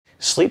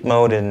Sleep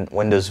mode in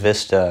Windows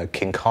Vista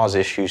can cause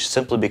issues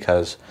simply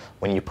because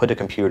when you put a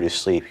computer to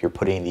sleep, you're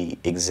putting the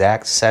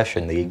exact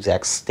session, the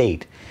exact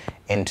state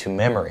into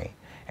memory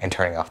and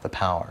turning off the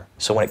power.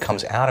 So when it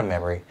comes out of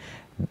memory,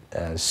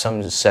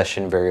 some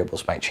session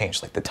variables might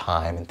change, like the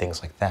time and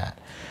things like that.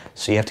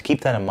 So you have to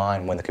keep that in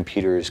mind when the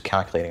computer is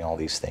calculating all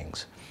these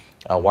things.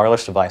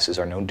 Wireless devices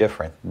are no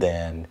different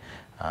than,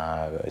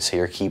 say,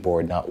 your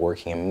keyboard not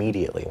working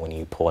immediately when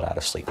you pull it out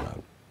of sleep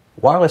mode.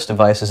 Wireless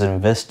devices in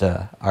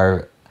Vista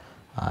are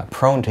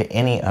prone to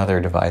any other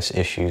device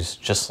issues,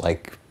 just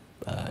like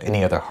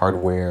any other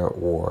hardware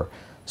or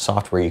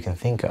software you can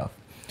think of.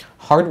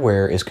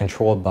 Hardware is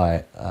controlled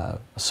by a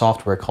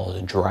software called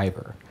a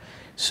driver.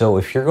 So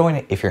if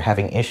you're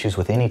having issues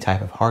with any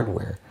type of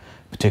hardware,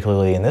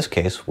 particularly in this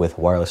case with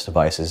wireless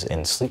devices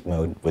in sleep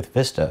mode with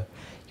Vista,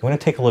 you want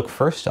to take a look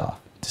first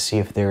off to see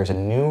if there is a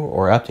new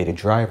or updated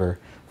driver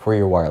for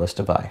your wireless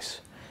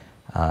device.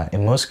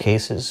 In most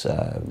cases,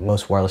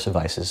 most wireless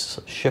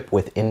devices ship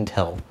with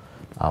Intel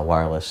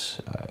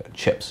wireless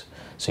chips.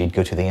 So you'd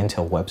go to the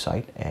Intel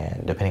website,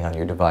 and depending on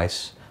your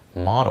device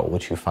model,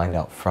 which you find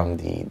out from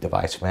the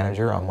device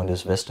manager on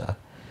Windows Vista,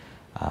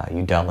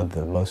 you download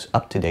the most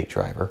up-to-date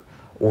driver,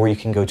 or you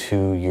can go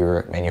to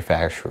your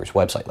manufacturer's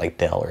website like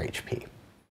Dell or HP.